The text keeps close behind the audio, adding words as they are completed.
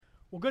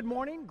Well, good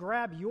morning.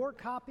 Grab your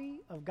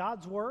copy of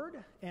God's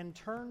Word and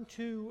turn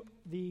to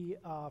the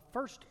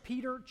 1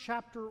 Peter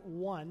chapter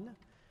 1.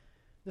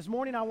 This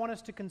morning I want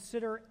us to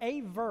consider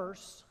a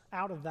verse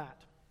out of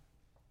that.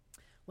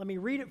 Let me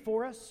read it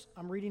for us.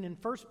 I'm reading in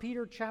 1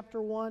 Peter chapter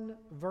 1,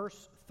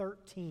 verse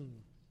 13.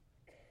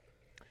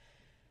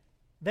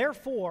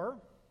 Therefore,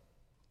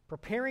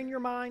 preparing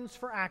your minds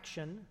for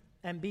action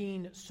and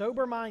being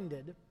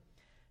sober-minded,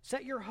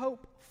 set your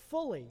hope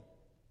fully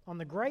on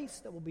the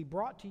grace that will be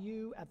brought to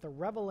you at the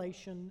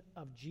revelation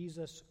of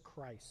Jesus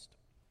Christ.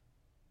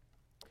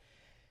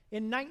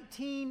 In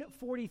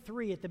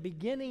 1943, at the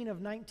beginning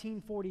of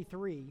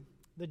 1943,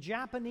 the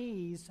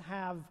Japanese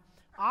have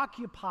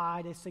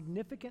occupied a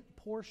significant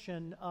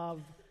portion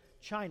of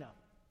China.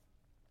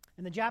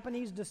 And the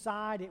Japanese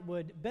decide it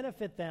would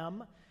benefit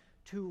them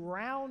to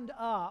round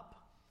up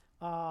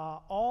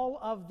all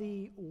of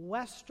the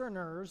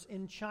Westerners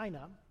in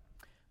China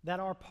that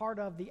are part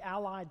of the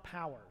Allied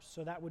powers.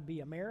 So that would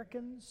be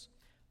Americans,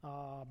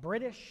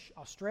 British,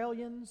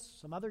 Australians,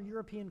 some other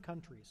European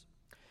countries.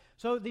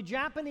 So the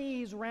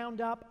Japanese round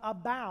up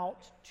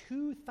about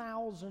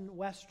 2,000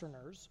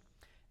 Westerners,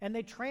 and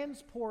they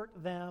transport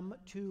them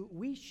to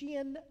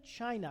Wuxian,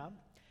 China,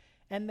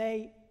 and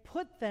they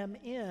put them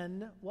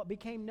in what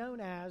became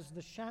known as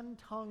the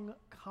Shantung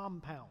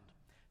Compound.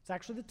 It's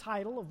actually the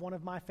title of one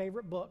of my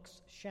favorite books,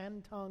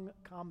 Shantung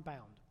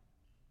Compound.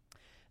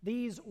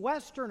 These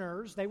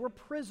Westerners, they were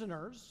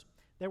prisoners.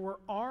 There were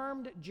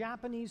armed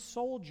Japanese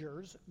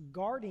soldiers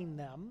guarding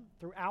them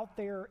throughout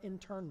their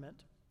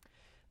internment.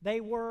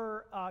 They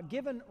were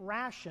given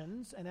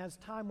rations, and as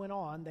time went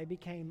on, they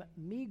became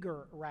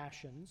meager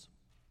rations.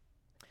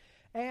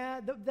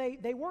 And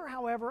they were,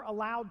 however,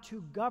 allowed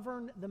to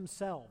govern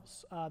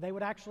themselves. They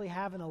would actually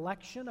have an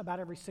election about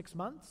every 6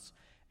 months,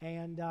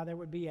 and there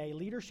would be a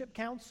leadership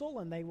council,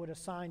 and they would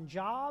assign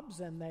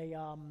jobs, and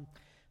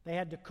they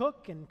had to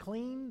cook and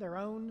clean their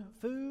own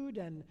food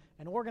and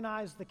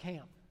organize the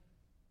camp.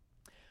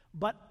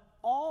 But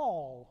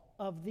all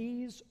of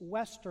these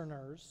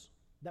Westerners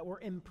that were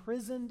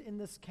imprisoned in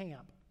this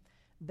camp,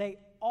 they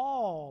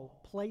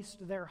all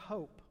placed their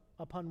hope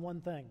upon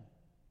one thing,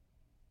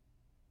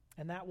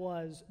 and that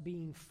was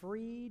being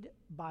freed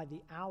by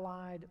the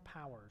Allied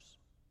powers.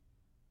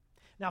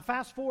 Now,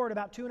 fast forward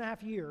about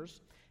 2.5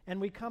 years,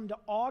 and we come to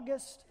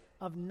August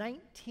of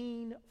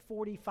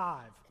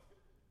 1945.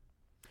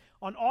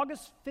 On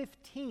August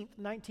 15th,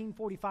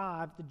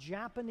 1945, the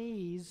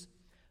Japanese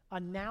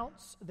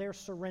announce their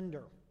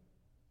surrender.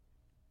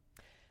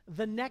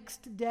 The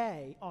next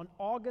day, on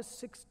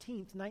August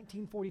 16th,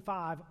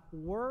 1945,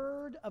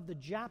 word of the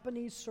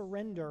Japanese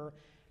surrender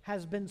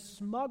has been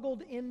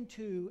smuggled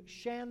into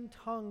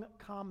Shantung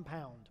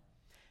Compound.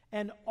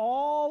 And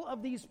all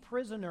of these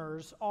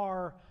prisoners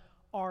are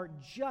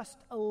just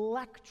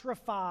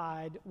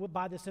electrified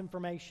by this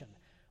information.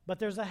 But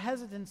there's a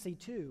hesitancy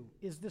too.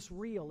 Is this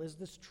real? Is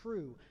this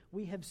true?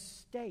 We have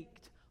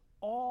staked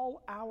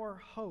all our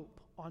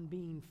hope on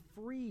being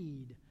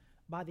freed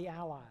by the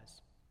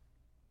Allies.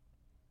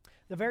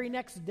 The very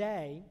next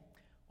day,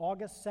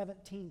 August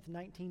 17th,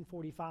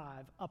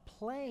 1945, a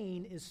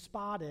plane is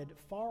spotted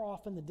far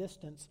off in the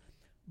distance,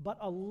 but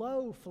a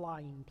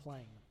low-flying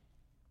plane.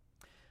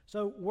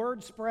 So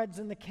word spreads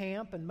in the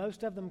camp, and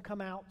most of them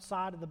come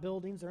outside of the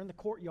buildings. They're in the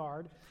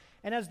courtyard.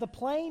 And as the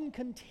plane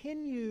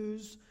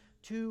continues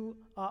to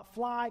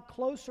fly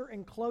closer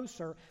and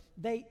closer,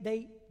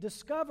 they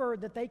discover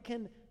that they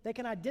can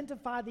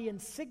identify the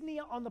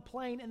insignia on the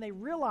plane, and they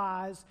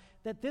realize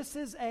that this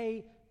is an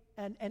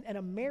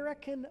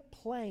American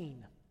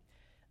plane.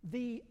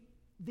 The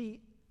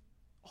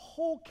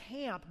whole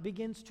camp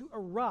begins to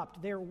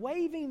erupt. They're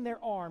waving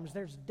their arms.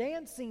 There's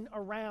dancing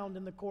around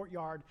in the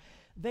courtyard.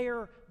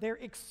 Their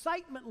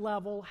excitement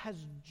level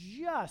has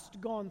just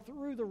gone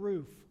through the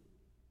roof.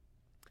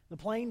 The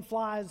plane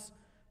flies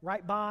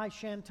right by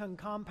Shantung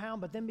Compound,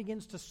 but then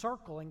begins to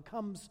circle and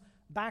comes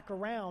back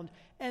around.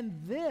 And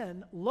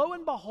then, lo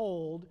and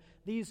behold,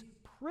 these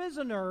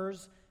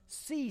prisoners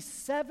see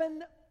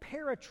 7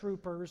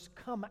 paratroopers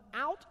come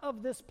out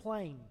of this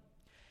plane.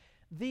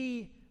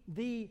 The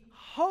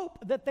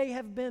hope that they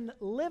have been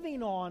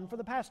living on for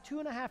the past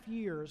 2.5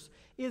 years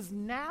is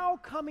now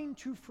coming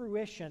to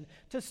fruition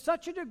to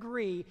such a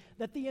degree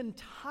that the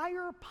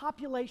entire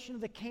population of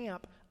the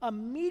camp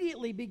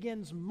immediately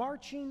begins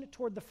marching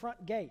toward the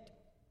front gate.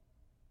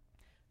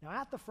 Now,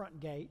 at the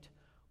front gate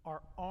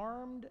are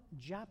armed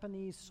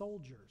Japanese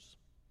soldiers.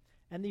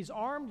 And these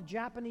armed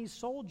Japanese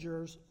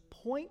soldiers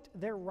point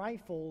their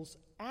rifles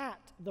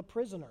at the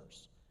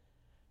prisoners.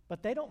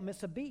 But they don't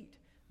miss a beat.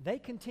 They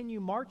continue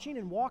marching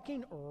and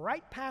walking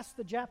right past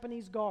the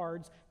Japanese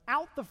guards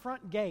out the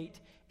front gate,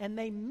 and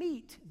they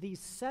meet these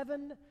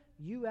 7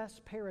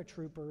 U.S.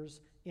 paratroopers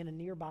in a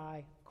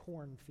nearby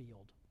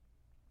cornfield.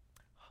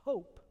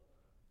 Hope.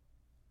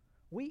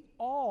 We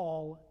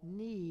all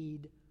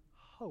need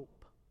hope.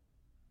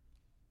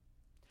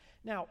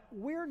 Now,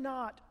 we're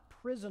not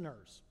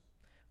prisoners.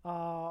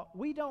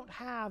 We don't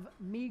have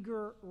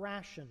meager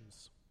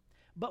rations.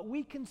 But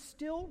we can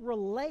still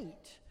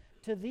relate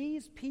to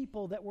these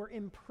people that were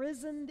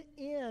imprisoned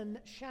in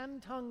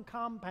Shantung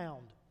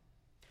compound.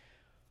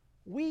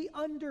 We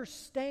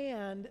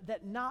understand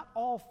that not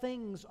all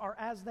things are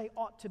as they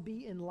ought to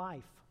be in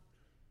life.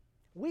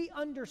 We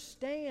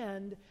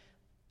understand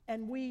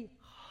and we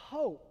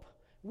hope,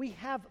 we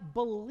have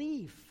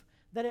belief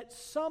that at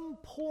some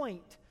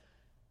point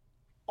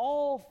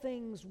all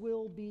things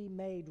will be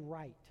made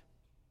right.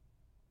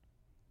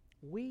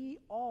 We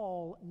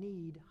all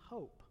need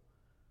hope.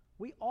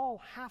 We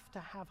all have to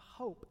have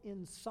hope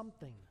in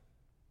something.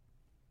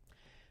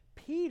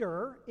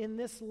 Peter, in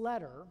this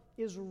letter,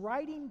 is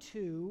writing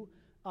to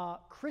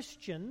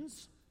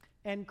Christians,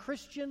 and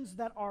Christians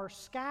that are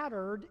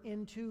scattered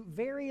into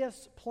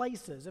various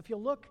places. If you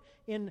look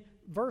in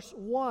verse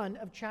 1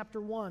 of chapter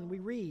 1, we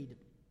read,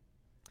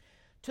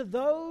 "To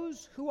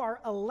those who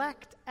are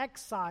elect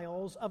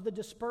exiles of the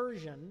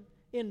dispersion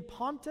in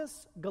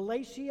Pontus,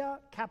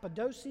 Galatia,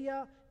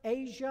 Cappadocia,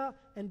 Asia,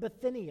 and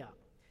Bithynia."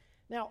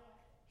 Now,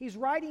 he's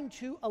writing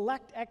to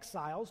elect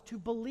exiles, to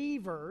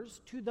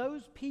believers, to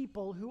those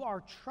people who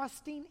are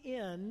trusting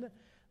in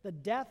the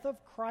death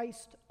of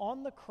Christ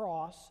on the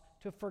cross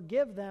to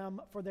forgive them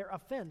for their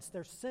offense,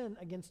 their sin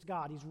against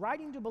God. He's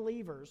writing to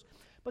believers,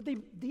 but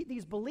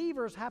these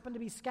believers happen to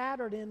be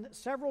scattered in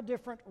several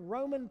different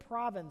Roman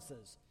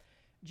provinces.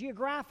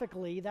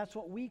 Geographically, that's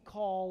what we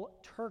call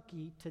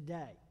Turkey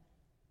today.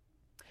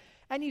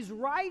 And he's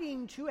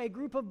writing to a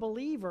group of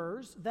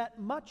believers that,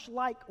 much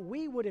like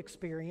we would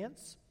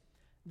experience,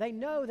 they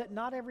know that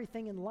not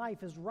everything in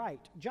life is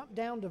right. Jump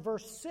down to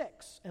verse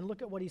 6 and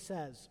look at what he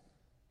says.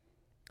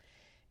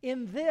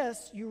 "In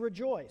this you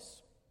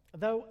rejoice,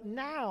 though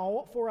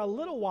now for a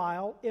little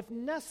while, if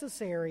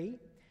necessary,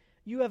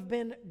 you have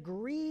been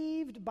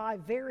grieved by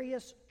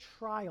various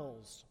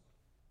trials."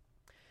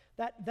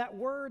 That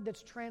word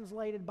that's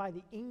translated by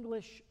the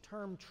English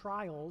term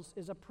trials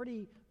is a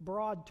pretty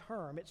broad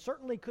term. It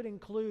certainly could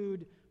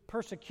include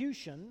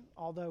persecution,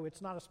 although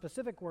it's not a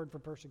specific word for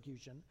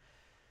persecution.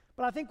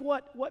 But I think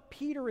what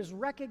Peter is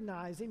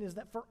recognizing is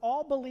that for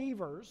all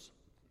believers,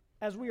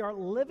 as we are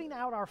living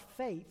out our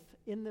faith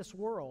in this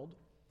world,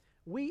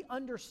 we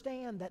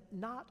understand that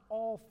not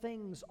all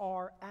things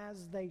are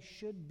as they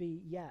should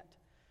be yet.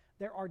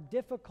 There are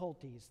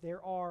difficulties,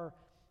 there are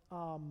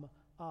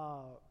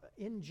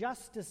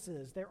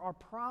injustices, there are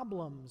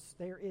problems,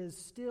 there is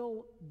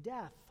still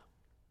death.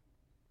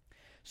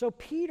 So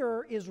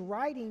Peter is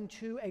writing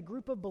to a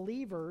group of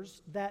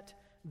believers that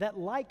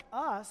like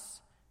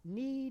us,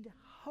 need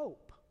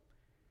hope.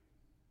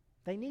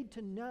 They need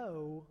to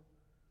know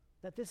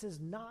that this is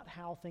not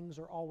how things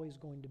are always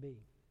going to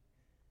be.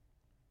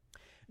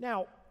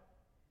 Now,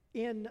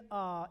 in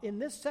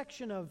this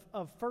section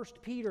of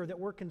 1 Peter that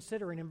we're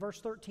considering, in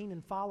verse 13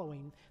 and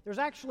following, there's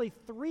actually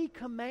 3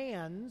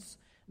 commands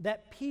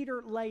that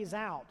Peter lays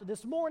out.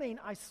 This morning,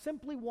 I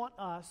simply want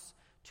us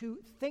to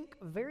think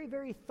very,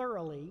 very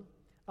thoroughly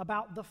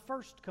about the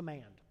first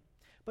command.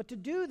 But to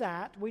do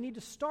that, we need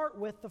to start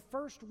with the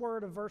first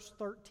word of verse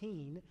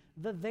 13,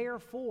 the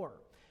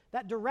therefore.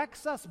 That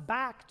directs us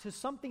back to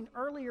something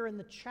earlier in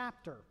the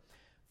chapter.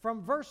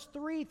 From verse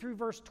 3 through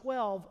verse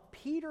 12,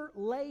 Peter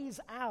lays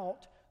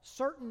out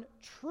certain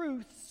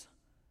truths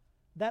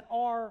that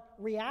are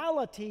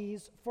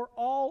realities for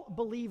all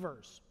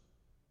believers.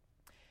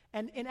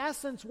 And in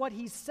essence, what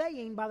he's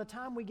saying by the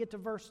time we get to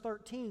verse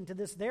 13, to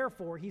this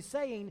therefore, he's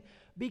saying,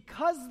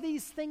 because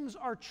these things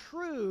are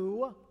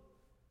true,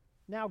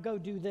 now go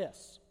do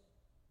this.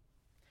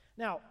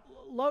 Now,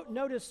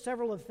 notice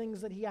several of the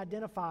things that he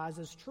identifies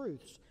as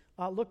truths.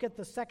 Look at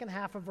the second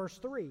half of verse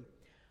 3.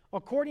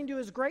 "According to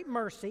his great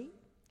mercy,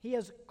 he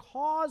has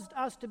caused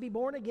us to be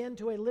born again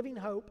to a living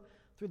hope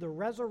through the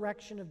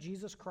resurrection of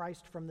Jesus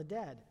Christ from the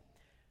dead."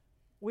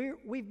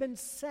 We've been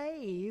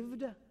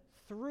saved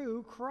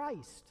through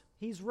Christ.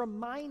 He's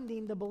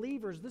reminding the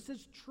believers, this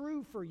is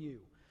true for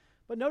you.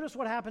 But notice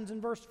what happens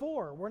in verse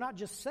 4. We're not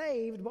just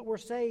saved, but we're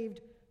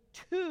saved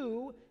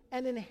to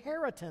an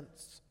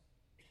inheritance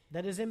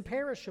that is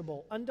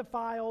imperishable,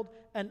 undefiled,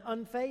 and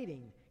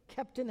unfading,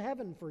 kept in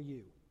heaven for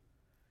you.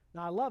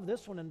 Now, I love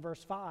this one in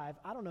verse 5.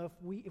 I don't know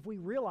if we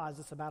realize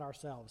this about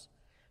ourselves.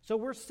 So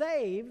we're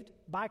saved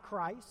by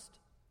Christ.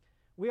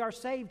 We are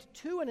saved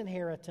to an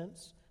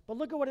inheritance. But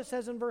look at what it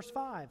says in verse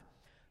 5.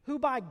 "Who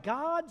by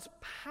God's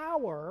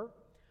power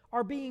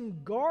are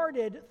being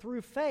guarded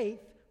through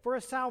faith for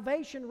a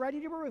salvation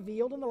ready to be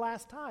revealed in the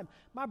last time."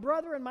 My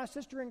brother and my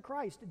sister in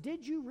Christ,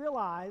 did you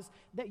realize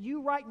that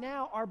you right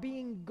now are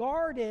being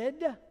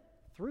guarded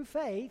through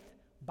faith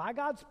by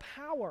God's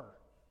power?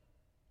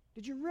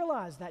 Did you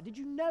realize that? Did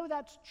you know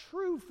that's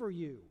true for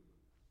you?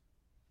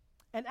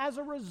 And as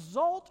a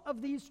result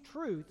of these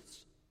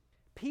truths,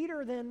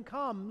 Peter then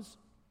comes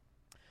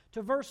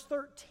to verse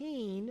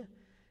 13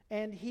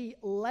 and he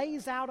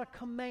lays out a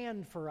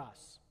command for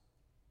us.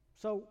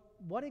 So,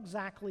 what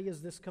exactly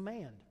is this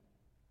command?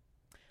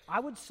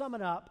 I would sum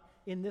it up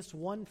in this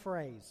one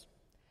phrase.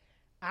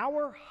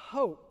 Our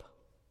hope.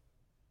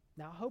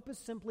 Now, hope is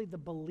simply the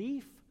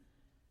belief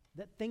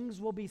that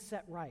things will be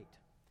set right.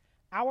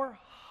 Our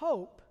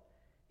hope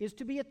is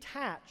to be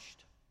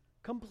attached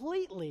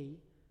completely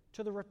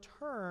to the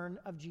return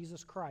of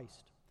Jesus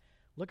Christ.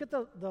 Look at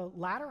the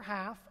latter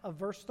half of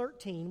verse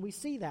 13. We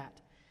see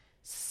that.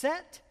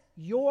 Set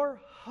your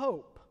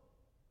hope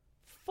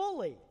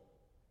fully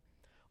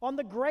on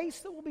the grace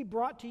that will be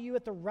brought to you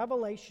at the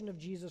revelation of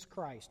Jesus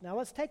Christ. Now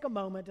let's take a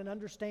moment and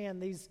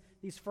understand these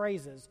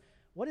phrases.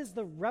 What is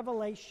the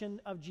revelation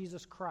of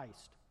Jesus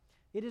Christ?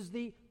 It is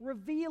the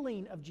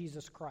revealing of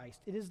Jesus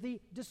Christ. It is the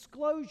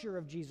disclosure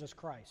of Jesus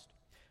Christ.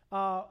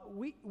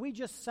 We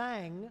just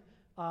sang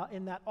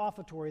in that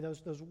offertory.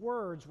 Those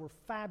words were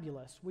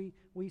fabulous.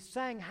 We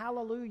sang,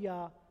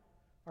 "Hallelujah,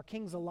 our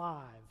King's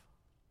alive."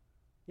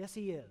 Yes,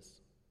 he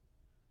is.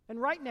 And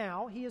right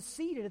now, he is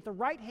seated at the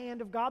right hand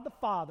of God the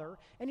Father,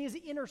 and he is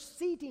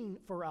interceding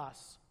for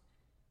us.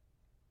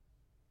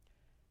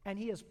 And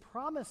he has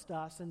promised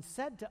us and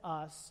said to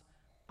us,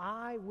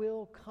 "I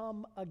will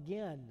come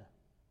again."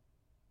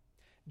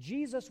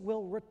 Jesus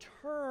will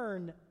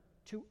return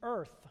to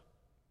earth.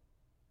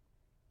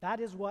 That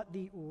is what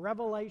the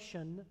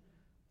revelation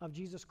of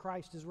Jesus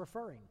Christ is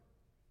referring.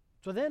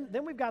 So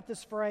then we've got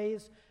this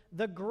phrase,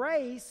 the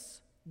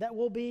grace that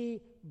will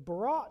be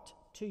brought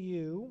to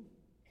you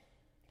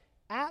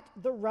at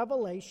the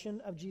revelation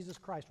of Jesus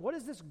Christ. What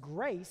is this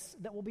grace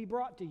that will be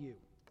brought to you?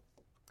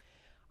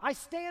 I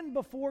stand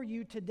before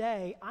you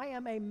today. I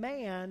am a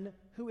man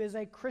who is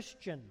a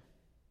Christian.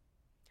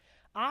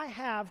 I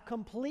have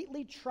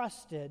completely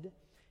trusted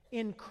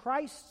in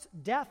Christ's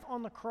death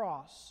on the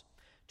cross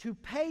to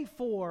pay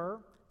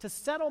for, to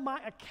settle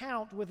my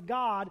account with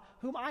God,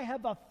 whom I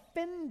have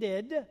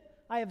offended,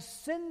 I have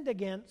sinned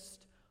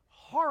against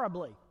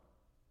horribly.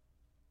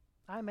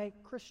 I'm a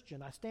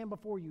Christian. I stand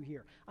before you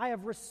here. I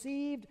have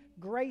received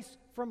grace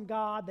from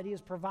God that he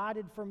has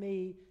provided for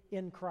me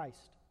in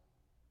Christ.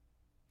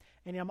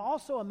 And I'm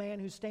also a man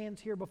who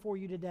stands here before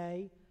you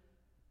today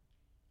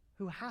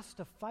who has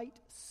to fight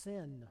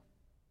sin.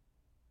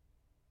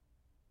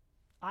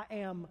 I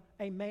am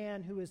a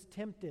man who is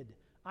tempted.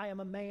 I am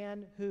a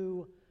man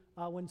who,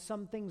 when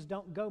some things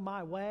don't go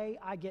my way,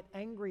 I get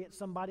angry at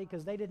somebody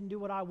because they didn't do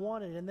what I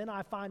wanted, and then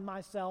I find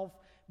myself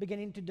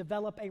beginning to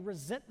develop a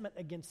resentment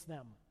against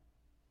them.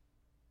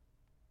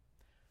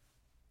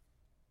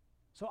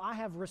 So I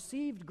have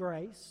received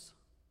grace,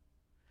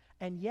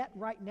 and yet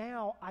right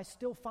now I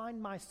still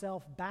find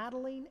myself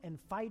battling and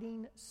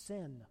fighting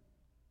sin.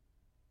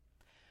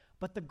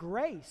 But the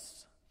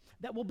grace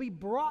that will be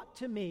brought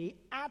to me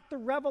at the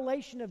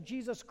revelation of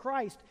Jesus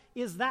Christ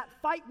is that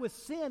fight with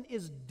sin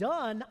is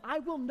done. I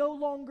will no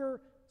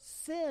longer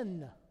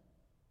sin.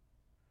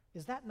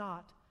 Is that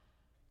not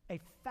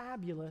a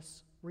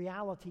fabulous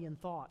reality and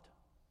thought?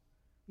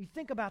 You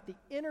think about the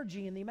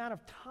energy and the amount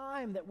of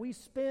time that we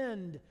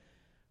spend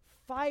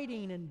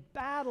fighting and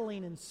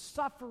battling and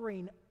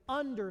suffering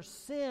under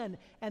sin,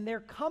 and there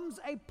comes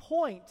a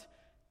point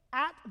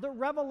at the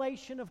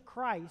revelation of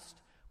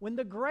Christ when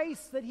the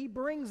grace that he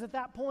brings at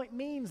that point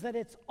means that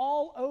it's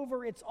all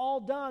over, it's all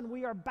done.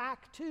 We are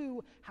back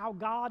to how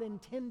God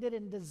intended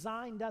and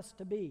designed us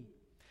to be.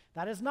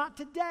 That is not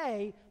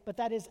today, but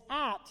that is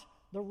at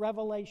the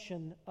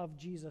revelation of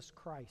Jesus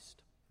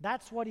Christ.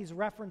 That's what he's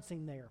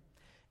referencing there.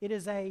 It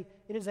is a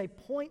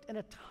point and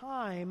a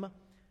time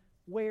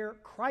where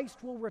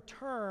Christ will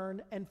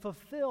return and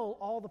fulfill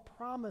all the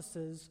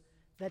promises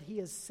that he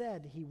has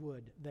said he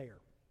would there.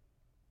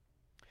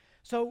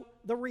 So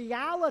the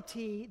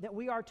reality that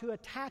we are to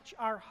attach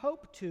our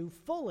hope to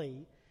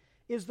fully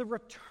is the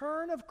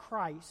return of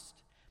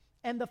Christ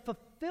and the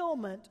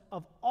fulfillment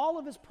of all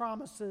of his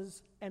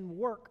promises and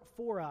work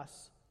for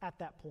us at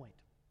that point.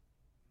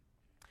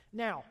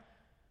 Now,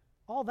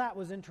 all that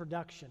was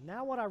introduction.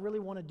 Now what I really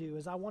want to do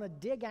is I want to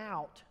dig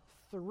out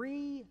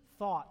three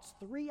thoughts,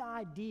 three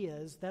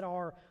ideas that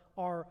are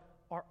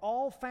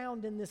all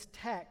found in this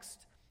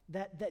text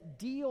that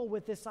deal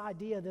with this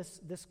idea,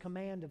 this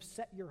command of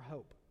set your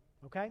hope.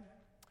 Okay?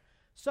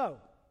 So,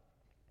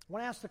 I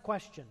want to ask the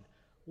question,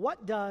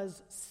 what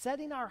does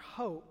setting our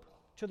hope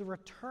to the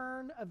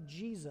return of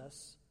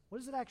Jesus, what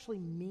does it actually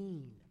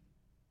mean?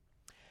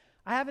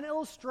 I have an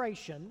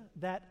illustration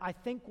that I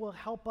think will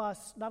help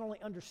us not only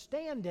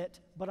understand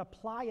it, but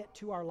apply it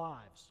to our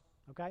lives.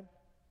 Okay?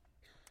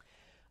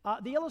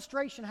 The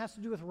illustration has to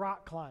do with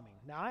rock climbing.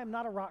 Now, I am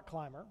not a rock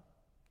climber.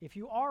 If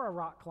you are a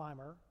rock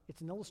climber,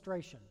 it's an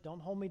illustration.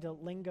 Don't hold me to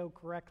lingo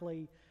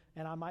correctly,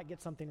 and I might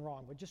get something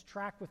wrong, but just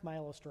track with my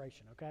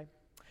illustration, okay?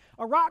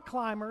 A rock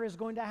climber is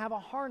going to have a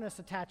harness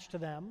attached to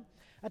them.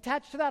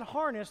 Attached to that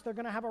harness, they're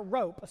going to have a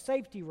rope, a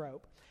safety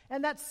rope,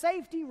 and that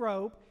safety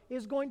rope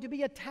is going to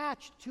be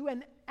attached to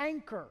an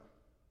anchor.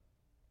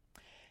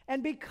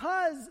 And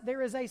because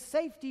there is a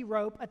safety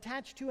rope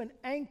attached to an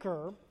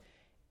anchor,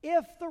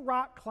 if the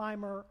rock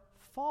climber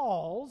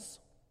falls,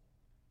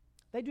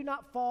 they do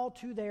not fall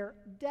to their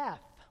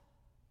death.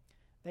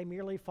 They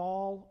merely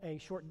fall a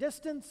short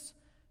distance,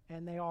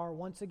 and they are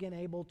once again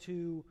able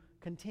to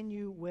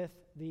continue with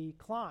the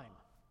climb.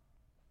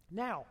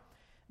 Now,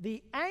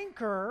 the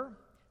anchor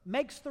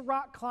makes the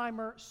rock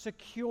climber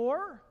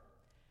secure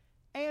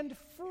and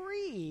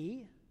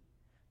free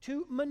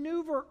to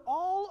maneuver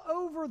all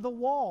over the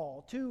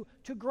wall, to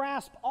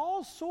grasp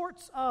all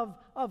sorts of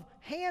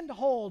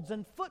handholds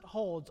and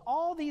footholds,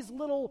 all these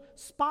little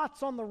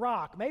spots on the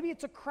rock. Maybe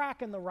it's a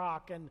crack in the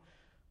rock, and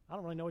I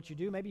don't really know what you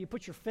do. Maybe you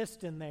put your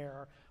fist in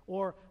there,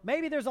 or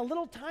maybe there's a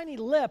little tiny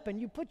lip, and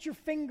you put your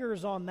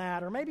fingers on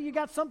that, or maybe you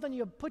got something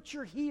you put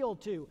your heel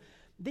to.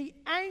 The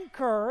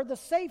anchor, the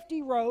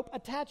safety rope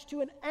attached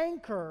to an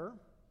anchor,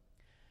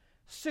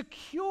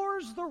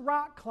 secures the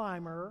rock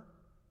climber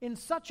in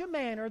such a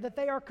manner that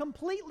they are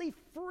completely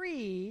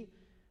free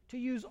to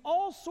use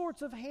all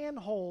sorts of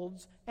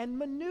handholds and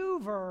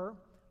maneuver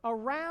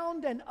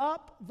around and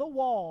up the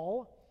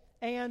wall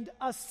and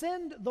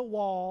ascend the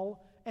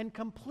wall and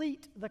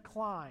complete the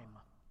climb.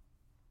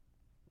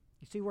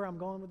 You see where I'm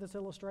going with this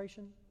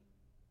illustration?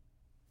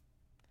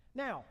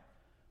 Now,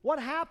 what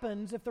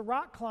happens if the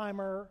rock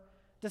climber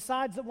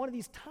decides that one of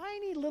these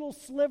tiny little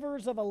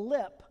slivers of a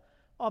lip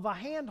of a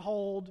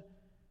handhold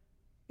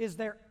is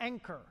their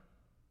anchor?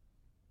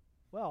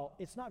 Well,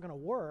 it's not going to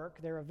work.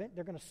 They're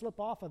going to slip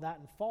off of that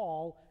and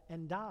fall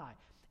and die.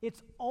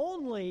 It's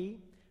only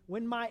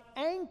when my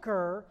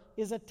anchor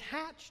is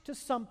attached to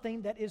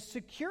something that is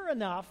secure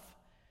enough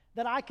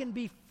that I can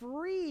be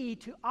free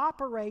to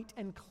operate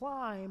and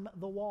climb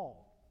the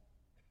wall.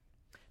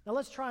 Now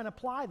let's try and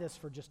apply this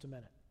for just a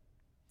minute.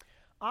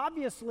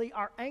 Obviously,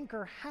 our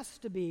anchor has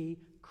to be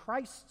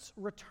Christ's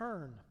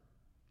return.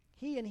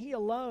 He and He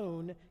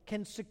alone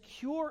can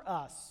secure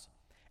us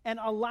and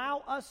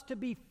allow us to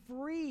be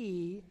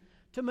free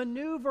to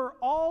maneuver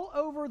all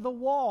over the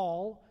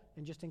wall.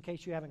 And just in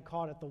case you haven't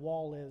caught it, the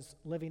wall is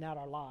living out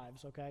our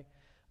lives, okay?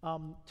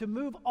 To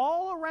move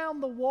all around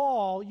the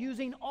wall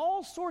using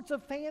all sorts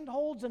of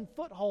handholds and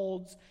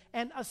footholds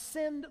and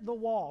ascend the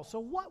wall. So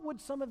what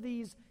would some of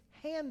these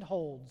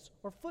handholds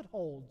or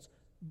footholds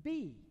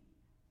be?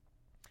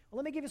 Well,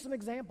 let me give you some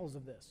examples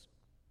of this.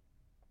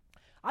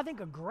 I think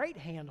a great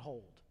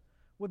handhold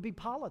would be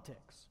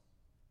politics.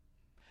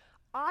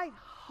 I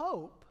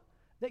hope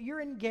that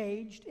you're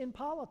engaged in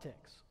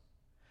politics.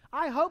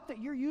 I hope that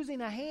you're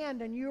using a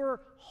hand and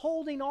you're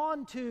holding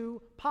on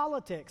to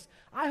politics.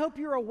 I hope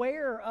you're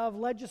aware of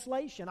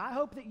legislation. I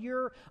hope that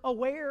you're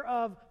aware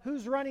of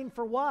who's running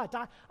for what.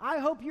 I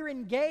hope you're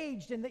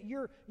engaged and that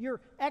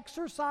you're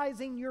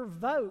exercising your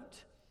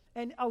vote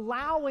and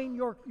allowing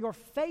your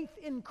faith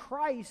in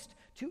Christ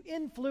to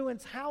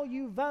influence how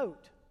you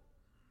vote.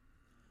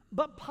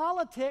 But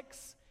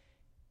politics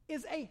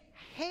is a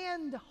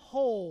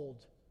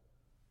handhold,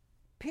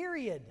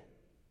 period.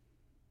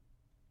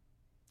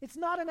 It's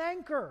not an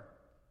anchor.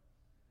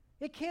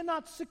 It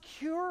cannot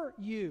secure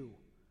you.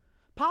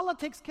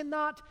 Politics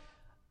cannot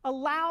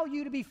allow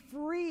you to be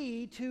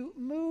free to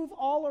move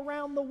all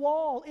around the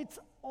wall. It's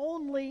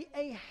only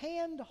a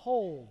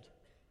handhold.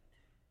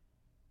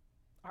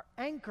 Our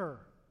anchor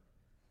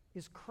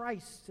is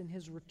Christ and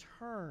His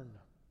return.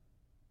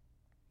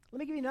 Let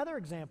me give you another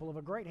example of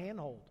a great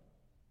handhold.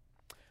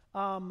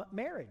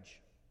 Marriage.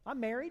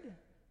 I'm married.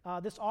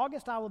 This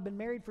August I will have been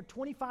married for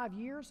 25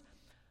 years.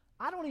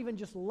 I don't even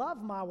just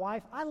love my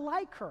wife, I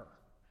like her.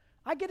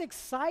 I get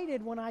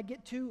excited when I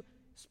get to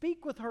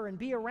speak with her and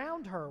be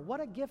around her.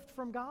 What a gift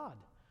from God.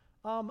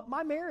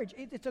 My marriage,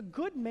 it's a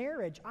good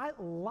marriage. I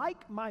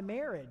like my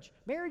marriage.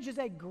 Marriage is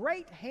a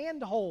great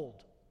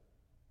handhold.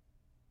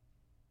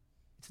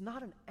 It's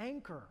not an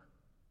anchor.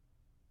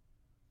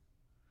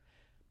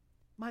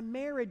 My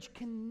marriage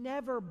can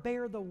never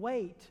bear the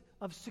weight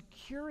of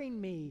securing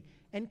me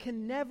and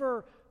can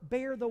never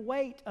bear the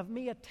weight of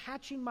me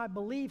attaching my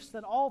beliefs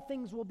that all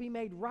things will be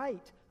made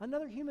right.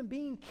 Another human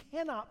being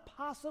cannot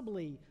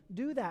possibly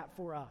do that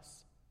for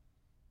us.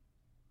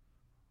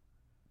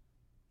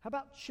 How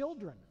about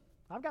children?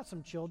 I've got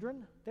some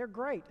children. They're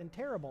great and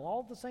terrible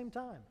all at the same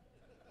time.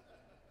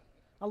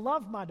 I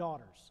love my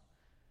daughters.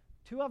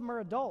 2 of them are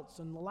adults,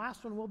 and the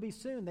last one will be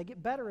soon. They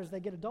get better as they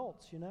get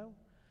adults, you know.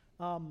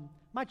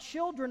 My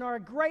children are a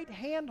great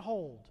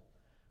handhold.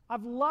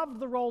 I've loved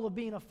the role of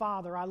being a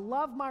father. I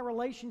love my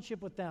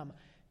relationship with them.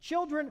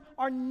 Children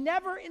are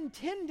never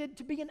intended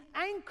to be an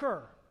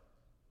anchor.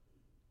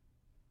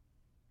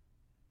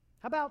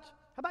 How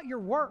about your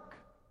work?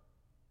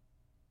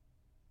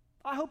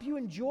 I hope you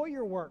enjoy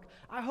your work.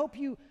 I hope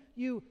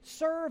you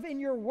serve in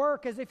your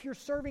work as if you're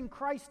serving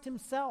Christ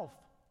Himself.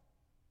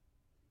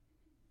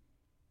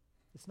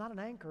 It's not an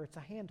anchor, it's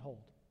a handhold.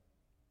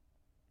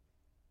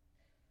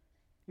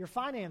 Your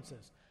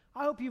finances.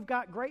 I hope you've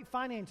got great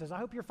finances. I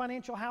hope your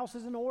financial house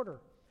is in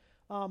order.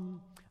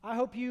 I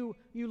hope you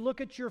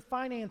look at your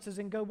finances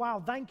and go,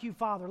 wow, thank you,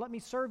 Father. Let me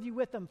serve you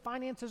with them.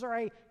 Finances are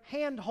a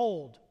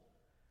handhold.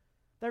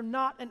 They're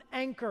not an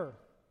anchor.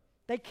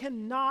 They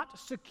cannot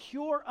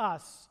secure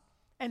us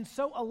and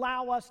so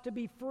allow us to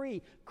be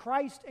free.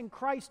 Christ and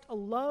Christ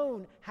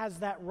alone has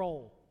that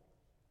role.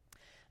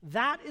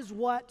 That is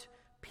what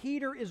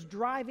Peter is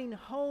driving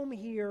home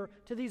here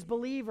to these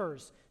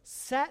believers.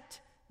 Set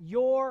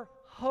your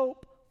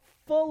hope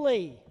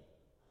fully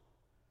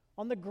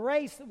on the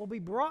grace that will be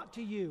brought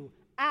to you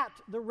at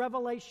the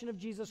revelation of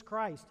Jesus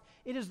Christ.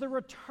 It is the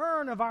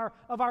return of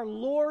our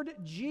Lord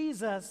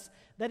Jesus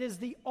that is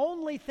the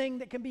only thing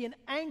that can be an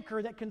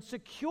anchor that can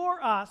secure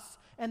us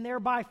and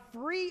thereby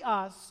free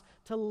us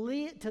to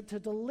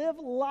live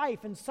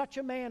life in such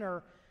a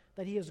manner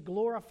that He is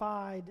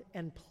glorified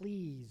and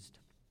pleased.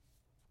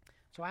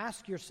 So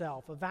ask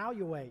yourself,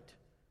 evaluate,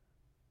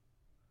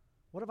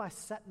 what have I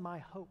set my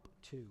hope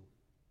to?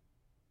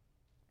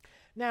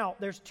 Now,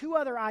 there's two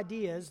other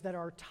ideas that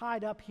are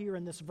tied up here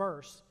in this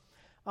verse.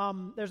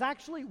 There's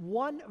actually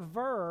one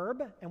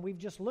verb, and we've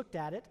just looked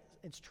at it.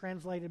 It's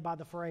translated by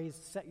the phrase,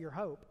 set your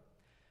hope.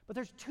 But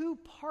there's two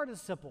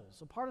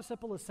participles. A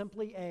participle is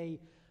simply a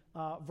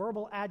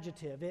verbal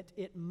adjective.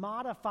 It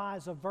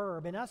modifies a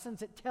verb. In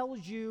essence, it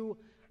tells you,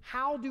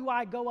 how do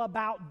I go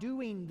about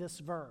doing this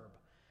verb?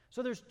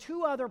 So there's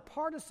two other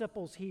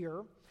participles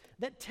here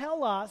that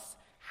tell us,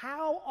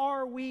 how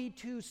are we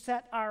to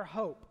set our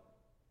hope?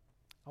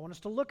 I want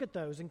us to look at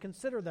those and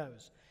consider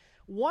those.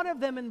 One of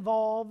them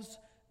involves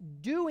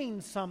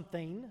doing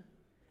something,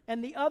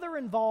 and the other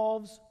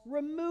involves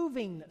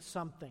removing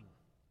something.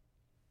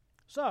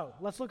 So,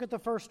 let's look at the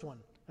first one.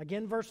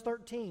 Again, verse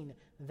 13.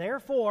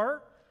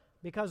 Therefore,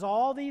 because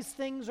all these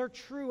things are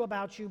true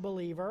about you,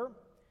 believer,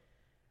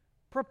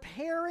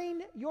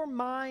 preparing your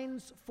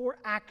minds for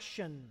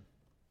action.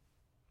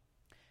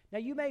 Now,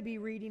 you may be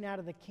reading out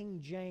of the King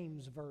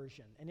James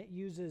Version, and it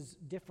uses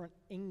different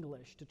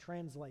English to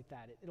translate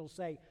that. It'll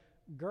say,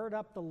 gird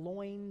up the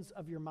loins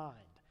of your mind.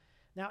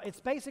 Now, it's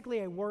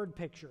basically a word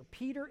picture.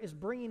 Peter is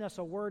bringing us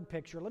a word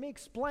picture. Let me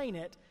explain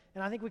it,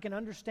 and I think we can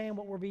understand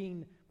what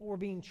we're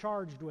being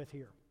charged with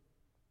here.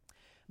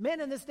 Men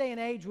in this day and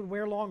age would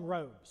wear long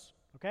robes,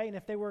 okay? And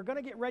if they were going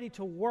to get ready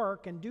to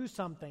work and do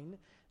something,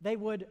 they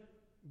would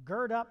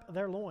gird up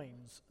their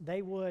loins.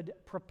 They would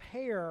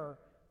prepare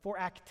for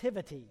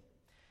activity.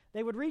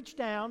 They would reach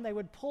down, they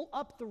would pull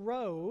up the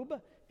robe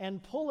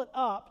and pull it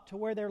up to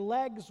where their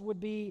legs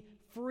would be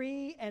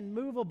free and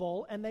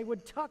movable, and they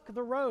would tuck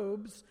the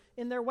robes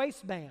in their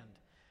waistband.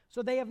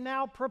 So they have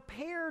now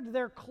prepared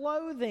their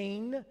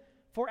clothing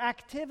for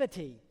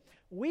activity.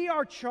 We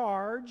are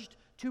charged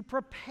to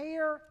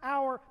prepare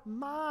our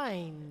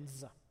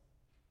minds.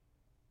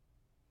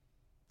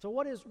 So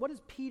what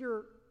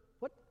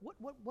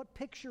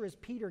picture is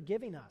Peter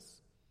giving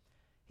us?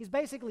 He's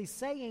basically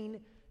saying,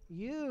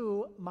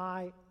 you,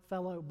 my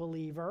fellow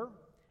believer,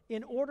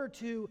 in order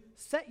to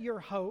set your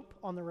hope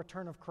on the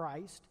return of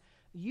Christ,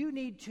 you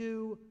need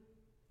to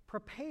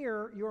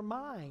prepare your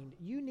mind.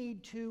 You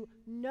need to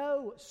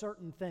know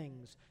certain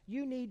things.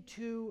 You need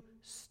to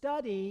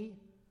study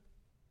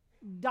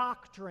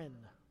doctrine.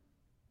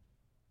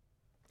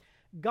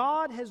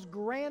 God has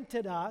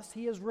granted us,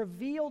 He has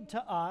revealed to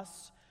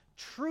us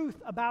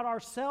truth about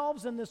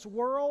ourselves in this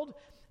world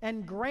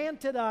and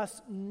granted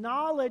us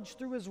knowledge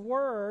through His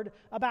Word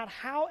about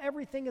how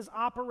everything is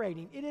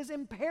operating. It is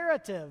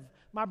imperative,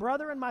 my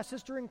brother and my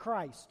sister in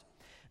Christ,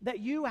 that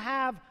you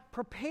have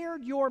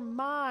prepared your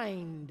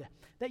mind,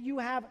 that you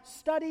have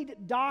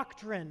studied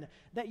doctrine,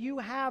 that you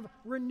have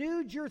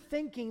renewed your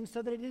thinking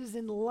so that it is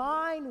in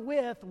line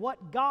with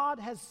what God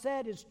has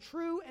said is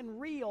true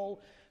and real,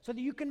 so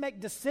that you can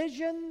make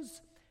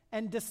decisions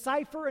and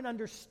decipher and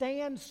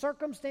understand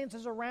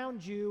circumstances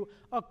around you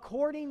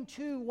according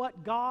to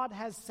what God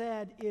has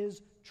said is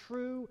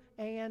true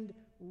and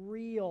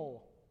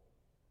real.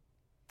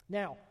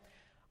 Now,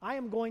 I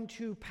am going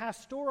to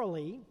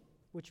pastorally,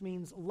 which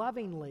means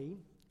lovingly,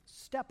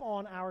 step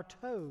on our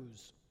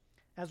toes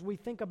as we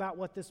think about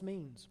what this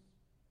means.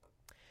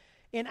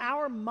 In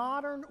our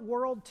modern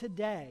world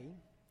today,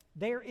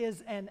 there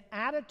is an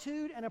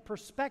attitude and a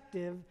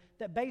perspective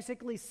that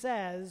basically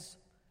says,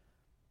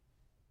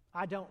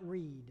 I don't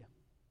read.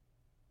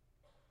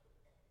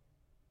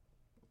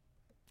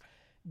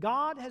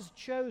 God has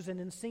chosen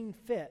and seen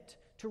fit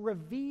to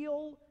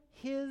reveal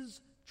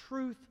His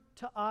truth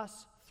to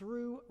us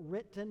through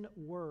written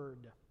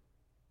word.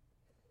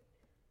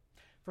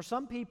 For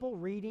some people,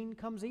 reading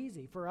comes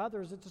easy. For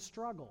others, it's a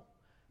struggle.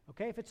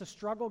 Okay, if it's a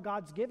struggle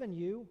God's given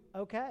you,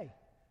 okay.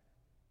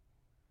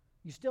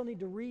 You still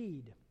need to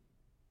read.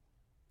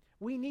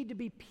 We need to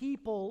be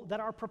people that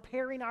are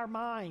preparing our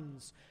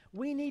minds.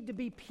 We need to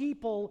be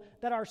people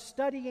that are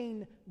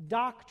studying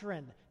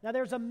doctrine. Now,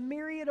 there's a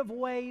myriad of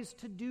ways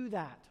to do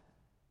that.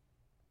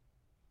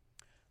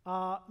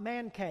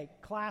 Man cake,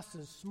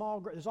 classes, small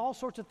groups, there's all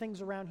sorts of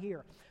things around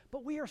here.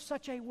 But we are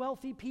such a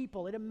wealthy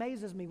people. It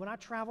amazes me. When I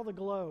travel the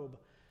globe,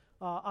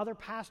 other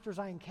pastors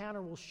I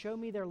encounter will show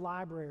me their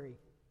library.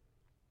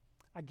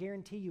 I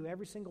guarantee you,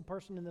 every single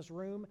person in this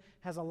room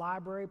has a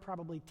library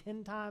probably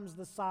 10 times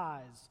the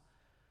size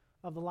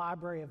of the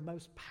library of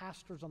most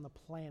pastors on the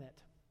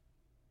planet.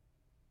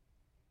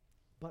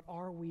 But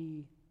are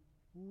we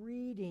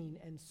reading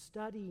and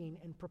studying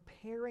and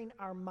preparing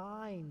our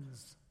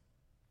minds?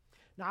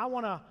 Now,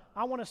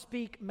 I want to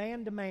speak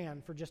man to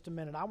man for just a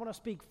minute. I want to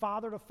speak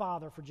father to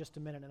father for just a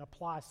minute and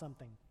apply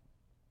something.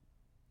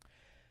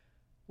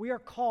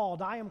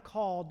 I am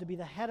called to be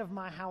the head of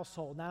my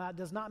household. Now, that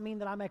does not mean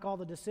that I make all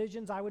the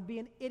decisions. I would be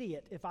an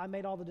idiot if I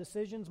made all the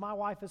decisions. My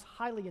wife is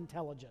highly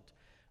intelligent.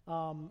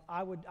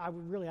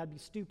 I'd be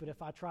stupid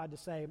if I tried to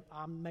say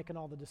I'm making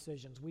all the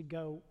decisions. We'd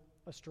go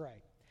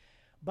astray.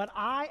 But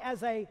I,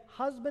 as a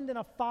husband and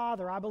a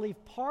father, I believe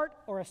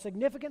a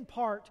significant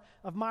part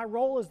of my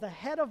role as the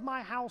head of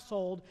my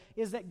household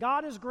is that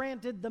God has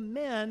granted the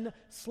men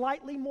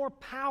slightly more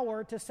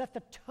power to set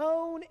the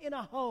tone in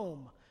a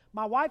home.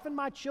 My wife and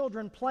my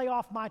children play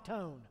off my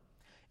tone.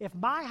 If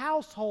my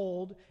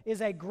household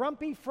is a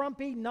grumpy,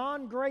 frumpy,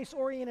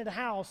 non-grace-oriented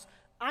house,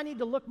 I need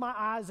to look my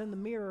eyes in the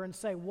mirror and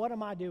say, what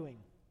am I doing?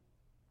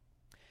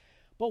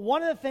 But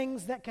one of the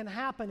things that can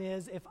happen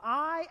is if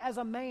I, as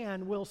a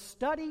man, will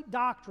study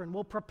doctrine,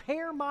 will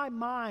prepare my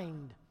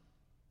mind,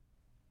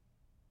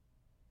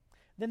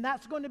 then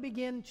that's going to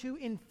begin to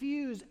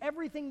infuse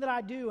everything that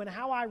I do and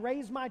how I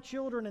raise my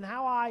children and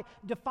how I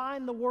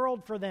define the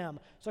world for them.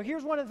 So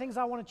here's one of the things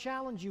I want to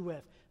challenge you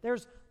with.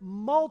 There's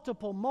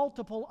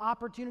multiple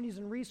opportunities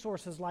and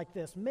resources like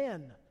this.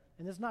 Men,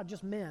 and it's not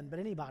just men, but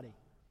anybody.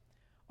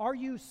 Are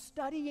you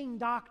studying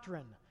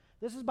doctrine?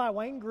 This is by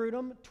Wayne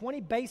Grudem,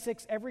 20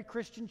 Basics Every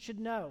Christian Should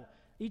Know.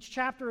 Each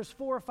chapter is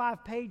 4 or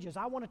 5 pages.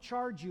 I want to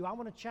charge you. I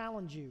want to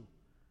challenge you.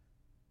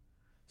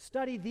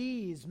 Study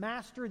these,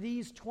 master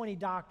these 20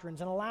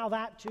 doctrines, and allow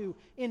that to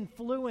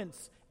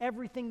influence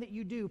everything that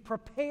you do.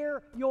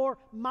 Prepare your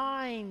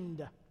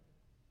mind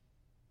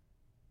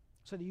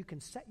so that you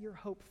can set your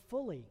hope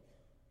fully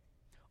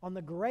on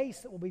the grace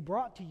that will be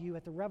brought to you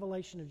at the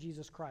revelation of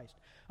Jesus Christ.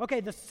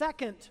 Okay, the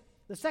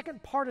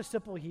second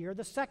participle here,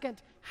 the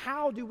second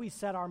how do we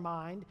set our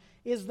mind,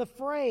 is the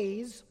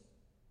phrase,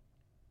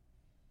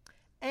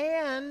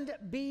 and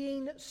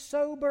being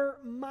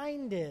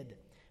sober-minded.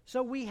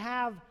 So we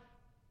have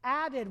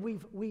added,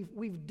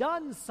 we've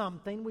done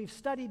something, we've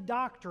studied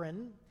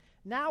doctrine,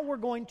 now we're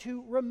going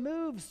to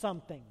remove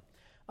something.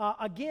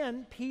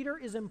 Again, Peter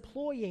is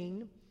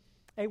employing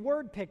a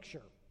word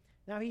picture.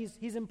 Now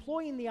he's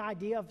employing the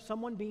idea of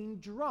someone being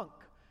drunk.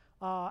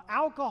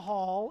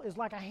 Alcohol is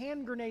like a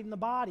hand grenade in the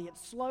body. It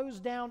slows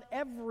down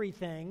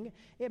everything.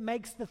 It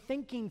makes the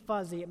thinking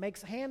fuzzy. It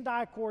makes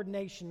hand-eye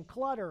coordination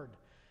cluttered.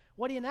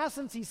 What in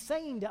essence he's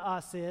saying to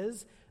us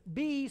is,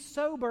 be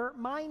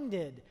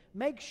sober-minded.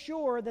 Make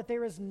sure that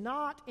there is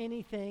not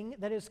anything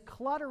that is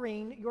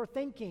cluttering your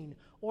thinking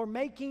or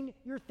making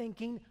your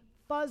thinking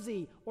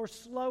fuzzy or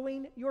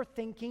slowing your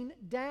thinking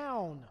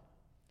down.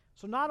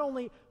 So not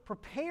only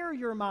prepare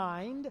your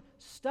mind,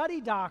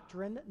 study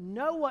doctrine,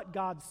 know what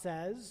God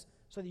says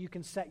so that you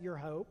can set your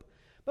hope,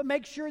 but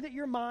make sure that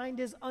your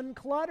mind is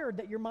uncluttered,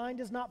 that your mind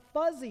is not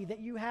fuzzy, that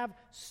you have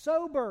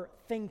sober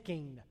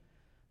thinking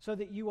so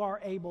that you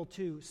are able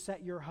to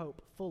set your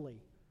hope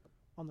fully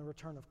on the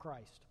return of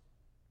Christ.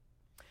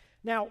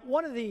 Now,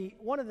 one of the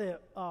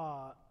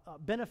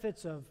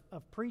benefits of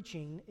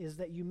preaching is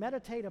that you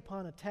meditate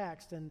upon a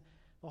text and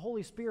the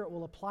Holy Spirit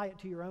will apply it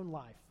to your own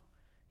life.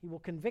 He will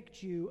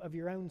convict you of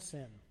your own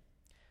sin.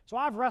 So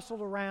I've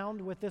wrestled around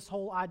with this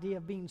whole idea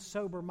of being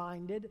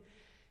sober-minded,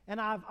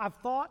 and I've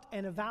thought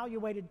and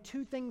evaluated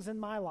 2 things in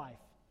my life.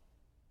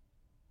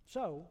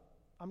 So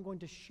I'm going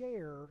to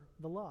share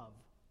the love.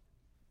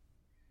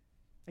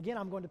 Again,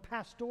 I'm going to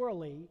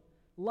pastorally,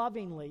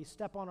 lovingly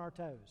step on our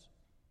toes.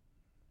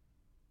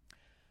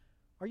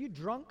 Are you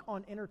drunk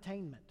on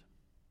entertainment?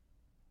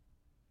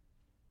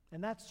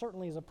 And that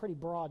certainly is a pretty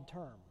broad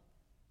term.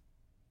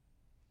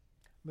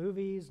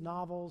 Movies,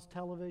 novels,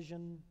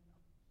 television,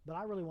 but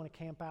I really want to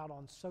camp out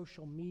on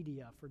social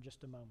media for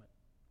just a moment.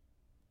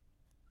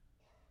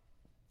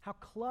 How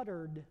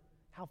cluttered,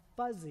 how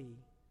fuzzy,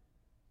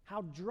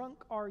 how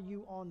drunk are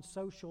you on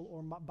social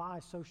or by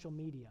social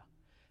media?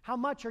 How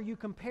much are you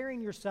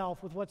comparing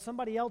yourself with what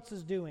somebody else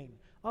is doing?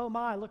 Oh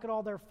my, look at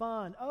all their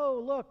fun. Oh,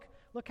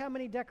 look how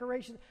many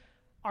decorations.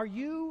 Are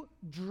you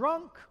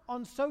drunk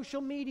on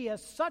social media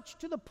such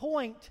to the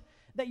point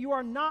that you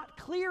are not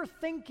clear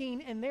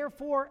thinking and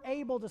therefore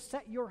able to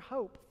set your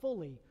hope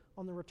fully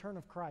on the return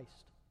of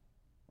Christ?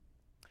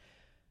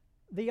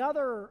 The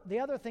other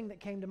thing that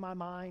came to my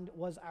mind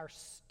was our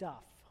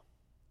stuff.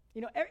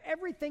 You know,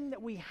 everything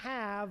that we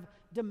have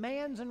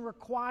demands and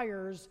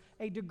requires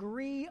a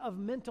degree of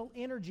mental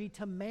energy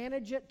to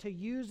manage it, to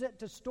use it,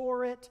 to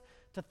store it,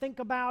 to think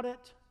about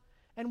it.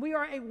 And we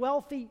are a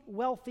wealthy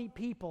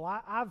people.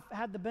 I've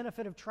had the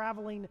benefit of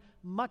traveling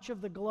much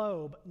of the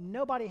globe.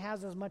 Nobody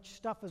has as much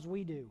stuff as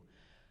we do.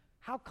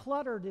 How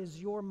cluttered is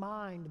your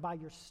mind by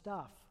your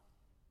stuff?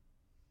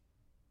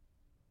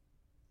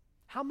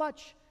 How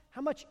much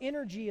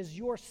energy is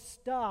your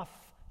stuff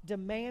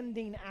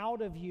demanding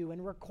out of you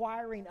and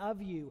requiring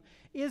of you?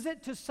 Is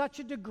it to such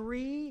a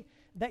degree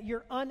that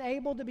you're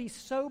unable to be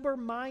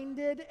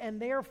sober-minded and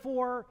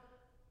therefore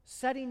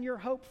setting your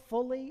hope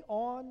fully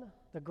on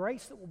the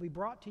grace that will be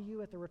brought to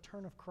you at the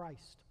return of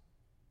Christ?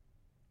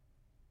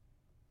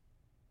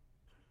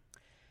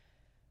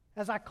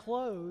 As I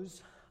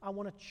close, I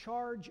want to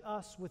charge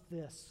us with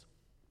this.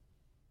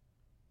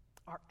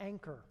 Our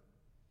anchor,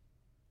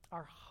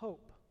 our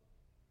hope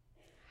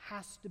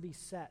has to be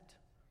set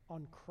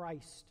on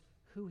Christ,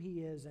 who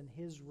He is, and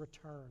His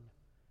return.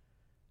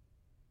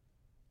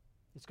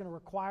 It's going to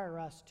require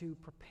us to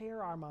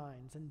prepare our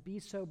minds and be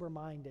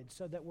sober-minded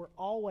so that we're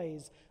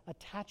always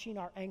attaching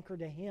our anchor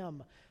to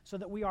Him, so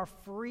that we are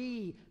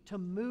free to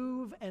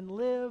move and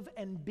live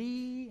and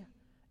be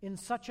in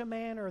such a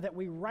manner that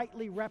we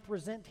rightly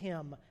represent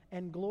Him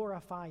and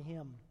glorify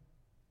Him.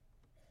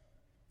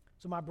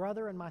 So my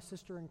brother and my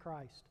sister in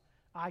Christ,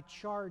 I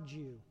charge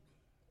you,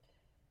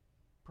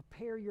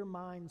 prepare your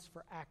minds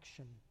for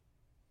action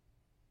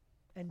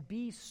and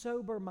be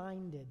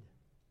sober-minded.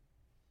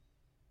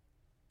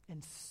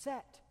 And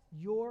set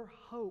your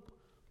hope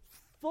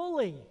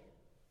fully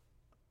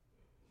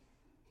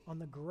on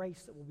the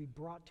grace that will be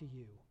brought to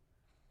you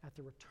at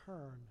the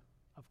return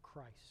of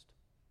Christ.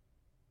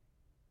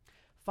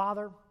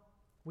 Father,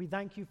 we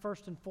thank you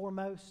first and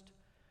foremost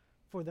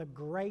for the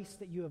grace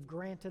that you have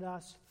granted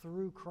us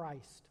through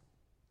Christ.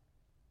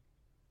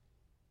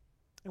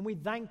 And we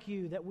thank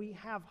you that we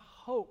have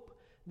hope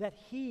that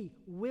He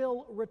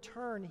will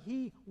return.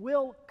 He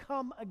will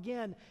come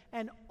again,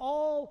 and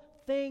all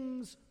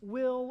things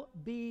will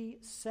be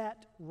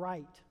set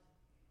right.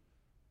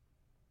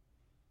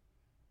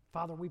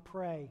 Father, we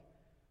pray,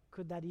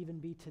 could that even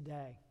be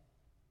today?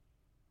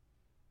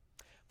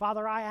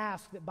 Father, I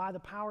ask that by the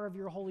power of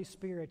your Holy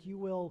Spirit, you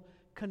will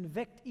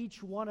convict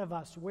each one of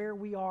us where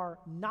we are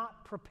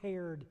not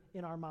prepared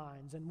in our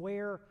minds and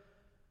where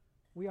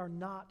we are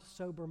not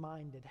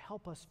sober-minded.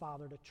 Help us,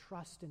 Father, to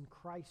trust in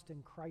Christ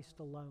and Christ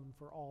alone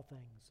for all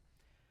things.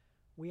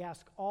 We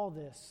ask all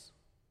this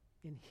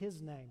in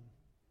His name.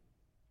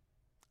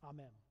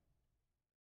 Amen.